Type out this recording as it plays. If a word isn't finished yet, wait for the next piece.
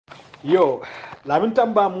Yo, lamin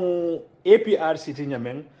tamba mu APRC to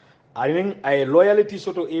nyamen, aning ay loyalty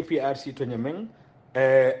soto APRC to nyamen,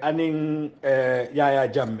 aning Yaya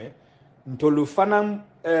Jammeh, ntolu fanam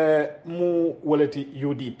mu walati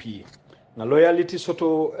UDP. Nga loyalty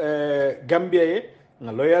soto Gambia ye,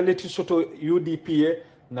 nga loyalty soto UDP ye,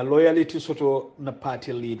 nga loyalty soto na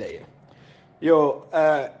party leader ye. Yo,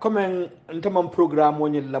 comme ntamam programme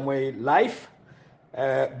woni la moy life,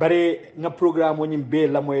 bare nga programme woni be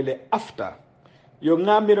la moy le after. Yo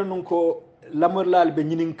ngamira nun ko lamor lal be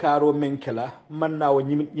nyinin karo menkela man na wo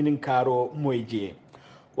nyinin karo moyje.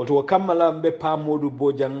 Woto kammala mbe pamodu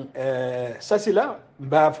bojang sasila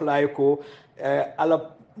mba fly ko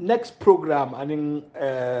ala next program aning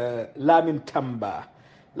lamin tamba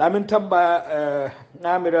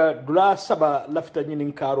ngamira dula saba lafta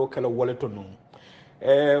nyinin karo kala waleto nun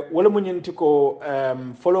wala mu ñinti ko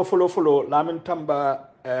follow lamin tamba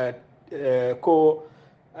ko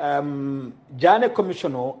jane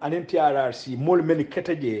commissioner anin TRRC mol meni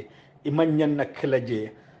ketaje iman nyanna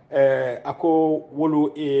kelaje ako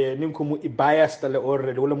wolu ninko mu bias tale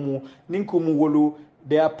already wala mu ninko mu wolu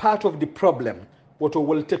they are part of the problem woto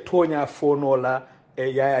wolte tonya fonola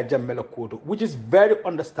Yaya Jammeh la kodo which is very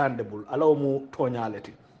understandable allow mu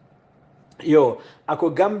tonyality. Yo, ako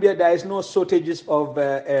Gambia, there is no shortages of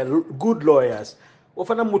good lawyers.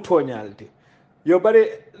 Ofana mutonyality. Yo,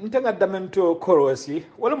 bare ntenga damento korosi.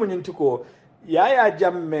 Wala munyintiko Yaya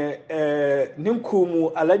Jammeh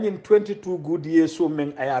ninkumu alanyin 22 good years so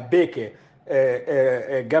men aya beke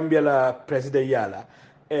Gambia la president yala.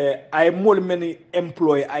 I more many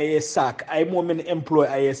employ aye sack. I more many employ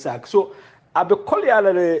aye sack. So abe koli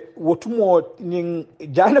ala le wotumo ning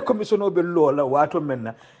jana commission obe lola wato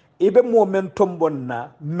menna. Ibe momentum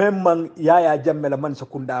bonna memang Yaya Jammeh la man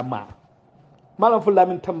sakunda ma malam fu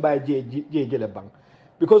lamin tamba je le bang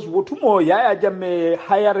because wotumo Yaya Jammeh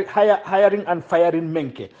hiring and firing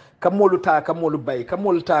menke kamolu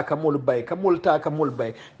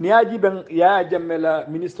bay ni aji ben Yaya Jammeh la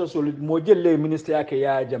minister solid mo jelle minister yake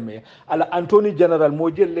Yaya Jammeh ala Anthony General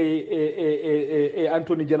mo jelle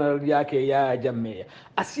Anthony General yake Yaya Jammeh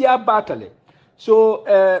asiya batale. So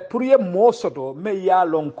pour ye mo soto me ya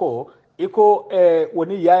lonko iko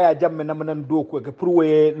woni Yaya Jammeh namanan do ko ke pour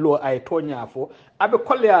we lo ay tonya fo abe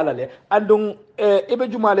kolle ala le andon ibe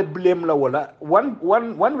jumale blame la wala one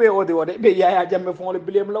way or the other be Yaya Jammeh fo le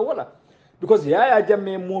blame la wala because Yaya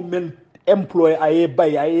Jammeh mo men employ ay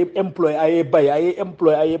employ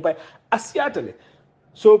asiatale.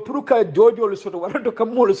 So pour ka jojo le soto wala do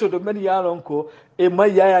kam mo le soto men ya lonko e ma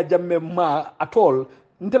Yaya Jammeh ma at all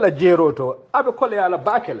ntela jeroto abe kole ala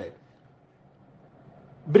bakele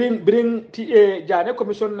bring ta jane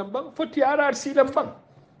commission lambang for TRRC lambang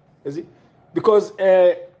because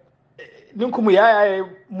ninku mu Yaya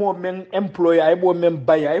mo men employee ay mo men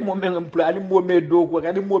bay ay mo men employee ani mo men dogo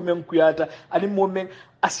ani mo men kuyata ani mo men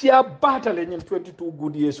asia batale nyen 22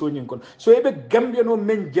 good years so nyin kon so ebe Gambia no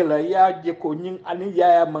men jela ya je ko nyin ani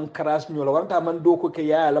Yaya man karas nyola wanta man doko ke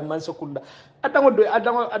Yaya la man sakunda adango do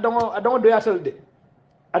yatal de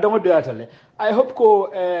adamo doyatale. I hope ko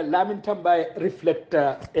lamin tamba reflect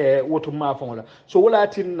wotu mafongola so wala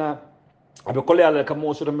tin abe kole ala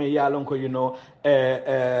kamo so me yalon ko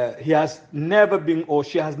he has never been or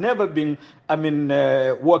she has never been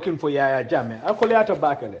working for Yaya Jammeh akole ata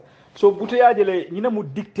bakale so buteyaje le nyina mu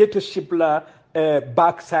dictatorship la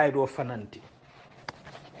backside of fananti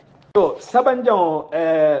so sabanjan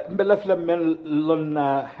mbela fla men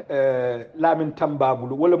lonna lamin tamba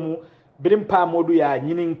bulu wala mu birim pa modu ya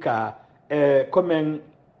nyininka comme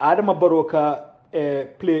adama baroka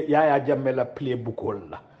play Yaya Jammeh la play bukol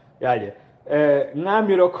la yaje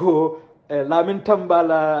ngamiro ko lamin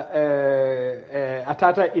tambala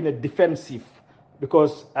atata in a defensive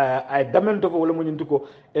because I damento ko wala munyintuko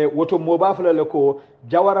woto moba fala le ko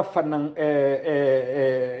jawara fanan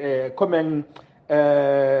comme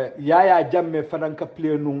Yaya Jammeh fanan ka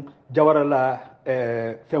play nun jawara la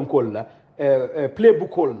fenkol la play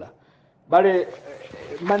bukol la bare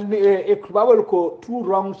man ekubawol ko two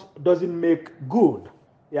wrongs doesn't make good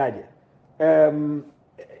yaje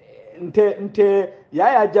nte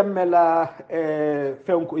Yaya Jammeh la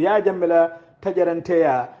fenko Yaya Jammeh la tajarante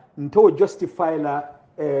ya nto justify la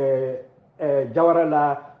jawara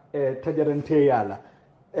la tajarante ya la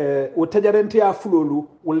o tajarante ya fulolu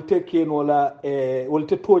wolte kenola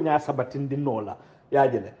wolte tonya sabatindi nola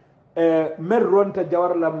yaje le mer ronta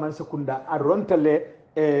jawara la man sekunda a ronta le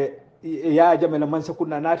ya jamela man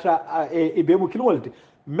sakunda nata e be mu kilwalti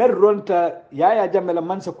mer ronta ya jamela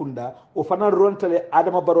man sakunda o fana ronta le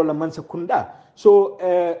adama barola man sakunda so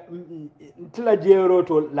tila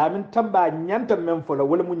jeroto lamin tamba nyanta men fola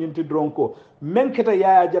wala mu nyinti dronko men keta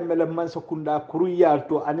ya jamela man sakunda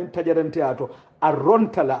kuruyalto anin tajarante ato a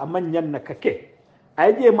ronta la amman nyanna kake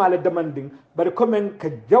ayje mala demanding bari komen ka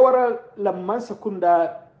jawara la man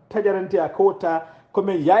sakunda tajarante akota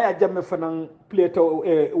comme yaya jamme fanan play to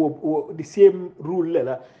the same rule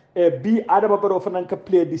la bi adama baro fanan ka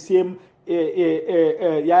play the same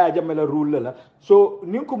yaya jamme la rule la so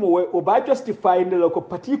nin ko mo o ba justify ne ko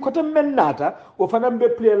pati ko tan men nata o fanan be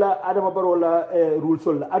play la adama baro la rule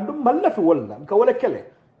sol la andum mallafi walla ka wala kele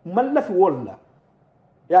mallafi walla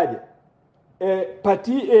yaaje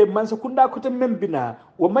pati mansa kunda ko tan men bina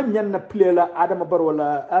o man nyanna play la adama baro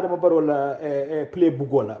la play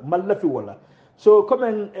bugola mallafi wala so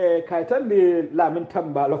comme kaitan bi lamin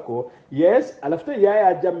tamba lako yes alafta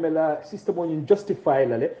yaya jammela system on justify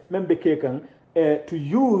lale membe kekan to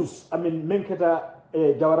use I mean menketa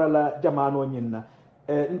jawara la jamano nyinna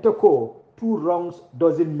ntako two wrongs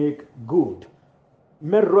doesn't make good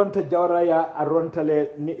mer ronta jawara ya aronta le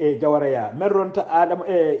ni jawara ya mer ronta adam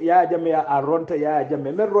ya jamme ya aronta ya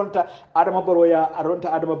jamme mer ronta adama baro ya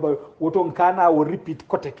aronta adama baro woton kana wo repeat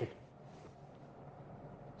koteke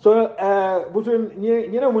so butun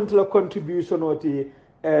ñina muntala contribution oti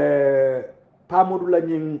pamodu la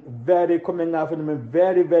ñing very coming after me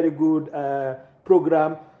very good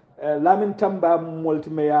program lamin tamba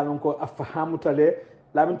moltime yalon ko afahamutale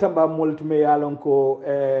lamin tamba moltime yalon ko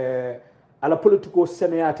ala politico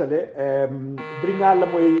seneyatale bringa la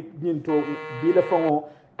moy ñinto bi la fango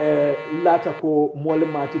lata ko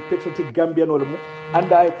molmati petoti gambianol mu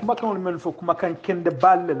anda kuma kan men fo kuma kan kende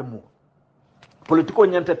balle mu politiko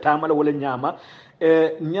nyanta tamala wala nyama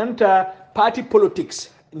nyanta party politics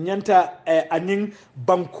nyanta anin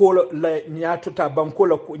bankolo la nyatota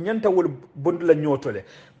bankolo ko nyanta wol bondu la nyotole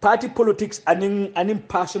party politics anin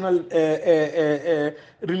personal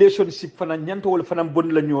relationship fana nyanta wol fana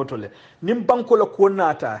bondu la nyotole nim bankolo ko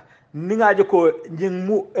nata ni ngaje ko njing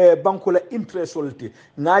mu banko la interest wolti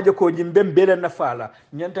ngaje ko njim bele na fala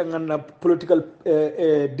nyanta nganna political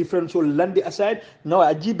differential landi aside ngawa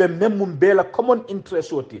ajibe memmu bela common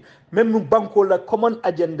interest wolti memmu banko la common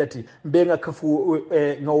agenda ti be nga kafu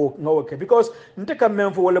ngawo ke because nteka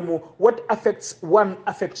memfo wala mu what affects one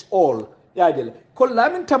affects all yajele ko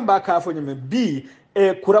lamin tamba ka fo nyame bi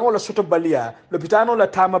kurango la soto balia lopitano la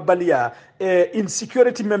tama balia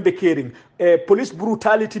insecurity membe caring police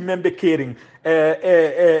brutality membe caring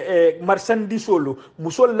marsandisolo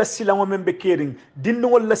musol la silango membe caring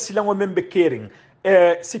dinno la silango membe caring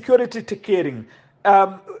security te caring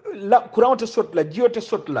la kurango te sot la jio te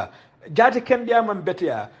sot la jate kendia man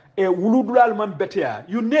betia wuludulal man betia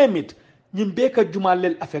you name it nyimbe ka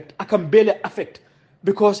jumalel affect akam bele affect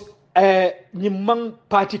because nyimang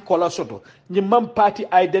party color soto nyimang party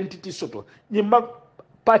identity soto nyimang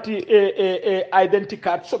party identity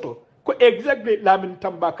card soto ko exactly lamin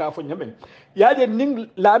tamba ka fo nyamen yaade ning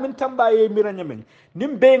lamin tamba ye mira nyamen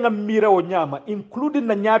nim be ngam mira o nyama including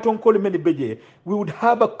na nyaton ko men beje we would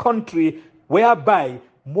have a country whereby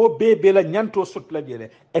mo be la nyanto sot la jere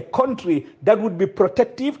a country that would be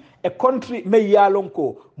protective a country me yalon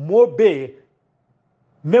ko mo be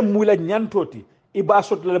mem mula nyantoti iba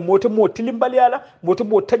sotle moto mo tilimbal yala moto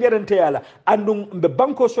mo tajarante yala andum be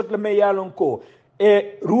banko sotle me yalon ko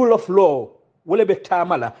rule of law wala be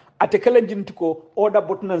tamala ate kala jinti ko order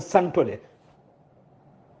botnan santole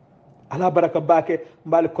ala baraka bake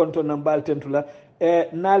mbal konto na mbal tentula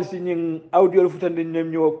nalsi nyin audio futande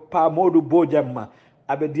nyem nyo pa modu bojamma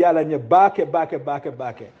abe diala nye bake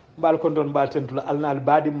mbal konto mbal tentula alnal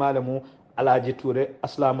badi malamu alaji touré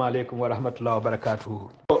assalamu alaikum wa rahmatullahi wa barakatuh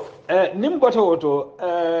nim goto woto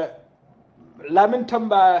lamin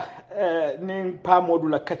tamba nin pamodu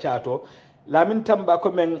la kacato lamin tamba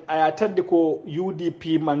ko men aya tande ko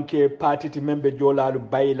UDP manke party ti membe jolalu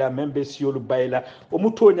bayla membe siolu bayla o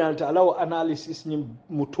mutonyalta alaw analysis ni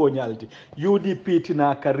mutonyalti UDP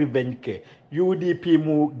tina ka revenge UDP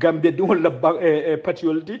mu gambe dum la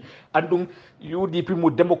patriolity andum UDP mu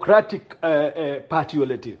democratic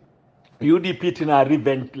patriolity UDP tina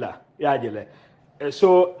revenge la yajele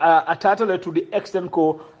so atata to the extent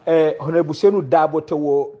ko honorable Senu Dabo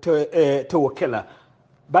to kela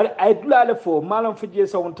but I dulale fo malam fije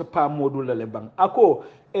sa wonta pa modula le bang ako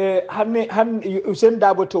han Usain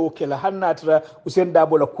Dabo to kela han natra Usain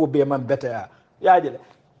Dabo la ko be man beta yaje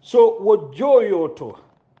so wo joyo to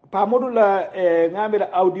pa modula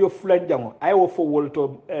ngamira audio fulanjango ay wo fo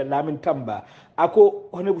wolto lamin tamba ako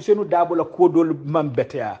honorable Senu Dabo la ko dol man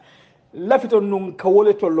beta lafito nun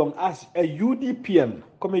kawole to long as a UDPN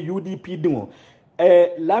comme UDP dingo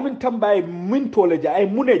lamin tambay min toleje ay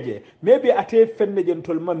muneje maybe ate fenne jen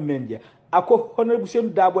tol mam menje ako honorable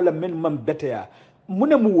sen dabo la men mam beteya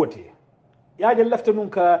mune mu wote yaje lafta nun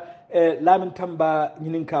ka lamin tamba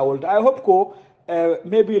nyinin kawol I hope ko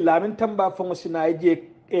maybe lamin tamba fongo sina je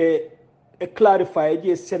clarify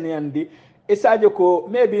je seniyandi isaje ko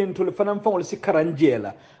maybe ntol fanam fongo si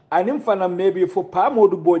karanjela anim fanam maybe fo pa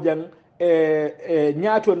modu bojang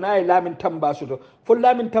nyaato nayi lamin tamba soto fo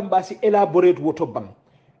lamin tamba si elaborate woto bang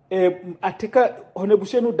atika honorable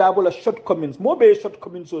senu dabo la short comments mo be short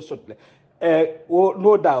comments so sotle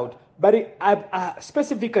no doubt but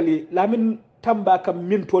specifically lamin tamba kam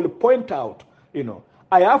min to point out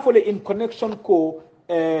I have in connection ko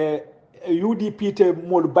UDP te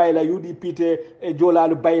mol bayla UDP te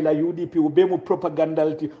jolalu bayla UDP o be mo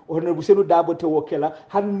propagandalti honorable senu dabo te wokela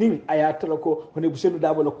hannin ayatala ko honorable senu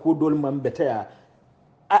dabo la ko dol mam betea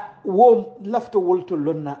wo lafto wolto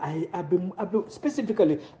lonna ay abe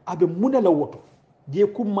specifically abe munala woto je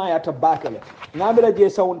kumma yata bakale ngamira je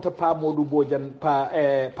sawunta pa modu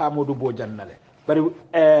bojan nale bari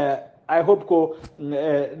I hope ko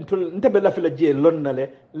ntebe lafila je lonnale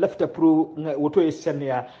lafta pro woto e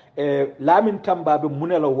senya lamin tambabe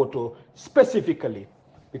munala woto specifically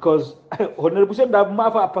because honorable senda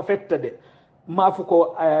mafa perfected mafu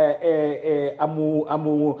ko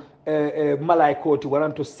amu malaikoti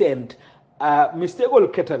waranto send mistake ol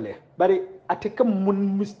ketale bari ateka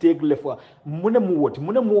mun mistake le fois mune mu woti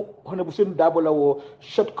mune mu honorable senda dabola wo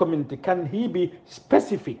short community can he be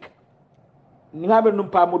specific ngabe num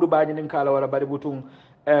pamudu bañi nin kala wala bari butum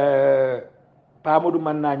pamudu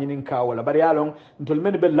man nañi nin ka wala bari yalon ntol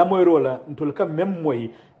men be lamoyro la ntol kam mem moy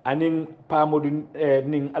anin pamudu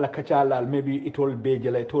nin ala kacalal maybe itol be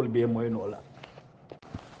jela itol be moy nola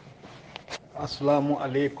assalamu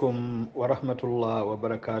alaikum wa rahmatullah wa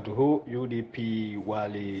barakatuhu UDP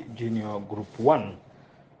wali junior group 1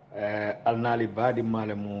 alnali badi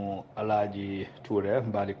malemu alaji toure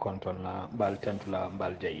mbali konton la mbal tentula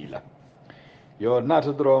mbal jayila yo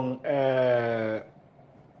nata drong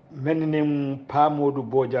menim pamodu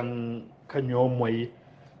bojan kanyo moy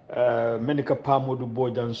menika pamodu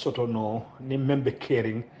bojan sotono ni membe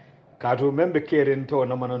caring kato membe caring to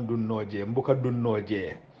na manan dunnoje mbuka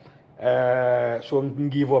dunnoje so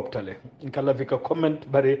give up tale kala vika comment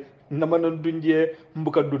bare na manan dunje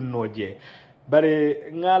mbuka dunnoje bare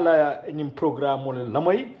ngala nyim programme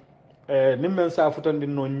lamoy nimmen sa futandi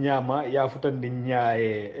no nyama ya futandi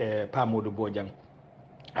nyaaye pamodu bojang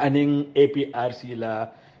anin APRC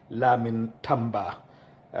la lamin tamba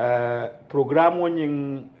programme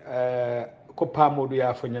wonyin ko pamodu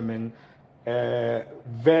ya fanyamen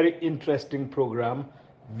very interesting program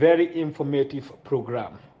very informative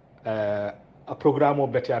program a programme o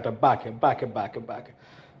betiata bake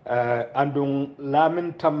andun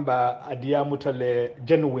lamin tamba adiyamutale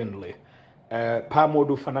genuinely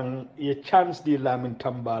pamodu fanan ye chance di lamin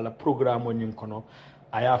tamba la programme o nyin kono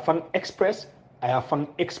aya fan express aya fan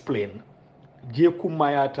explain je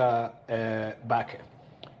kumayata bake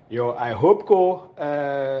yo I hope ko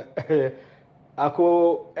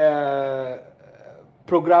ako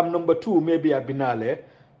programme number 2 maybe a binale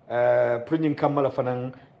printing kamala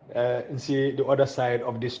fanan see the other side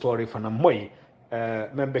of this story fanan moy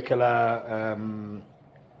membe kala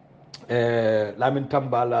lamin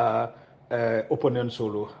tamba la opponent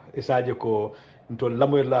solo isaje ko ntol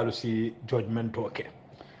lamoy lalu si judgment okay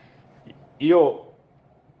yo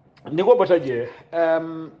niko bataje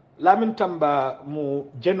lamin tamba mu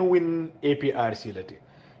genuine APRC lati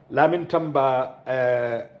lamin tamba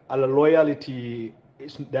ala loyalty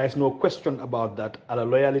there is no question about that ala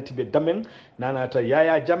loyalty be damen nanata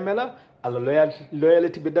yaya jammela ala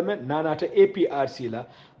loyalty be damen nanata APRC la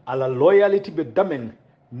ala loyalty be damen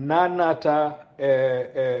nanata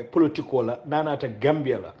political la nanata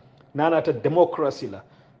Gambia la nanata democracy la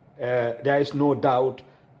there is no doubt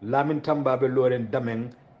lamin tamba be loren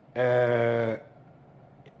damen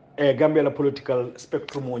Gambia la political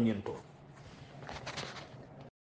spectrum wonyento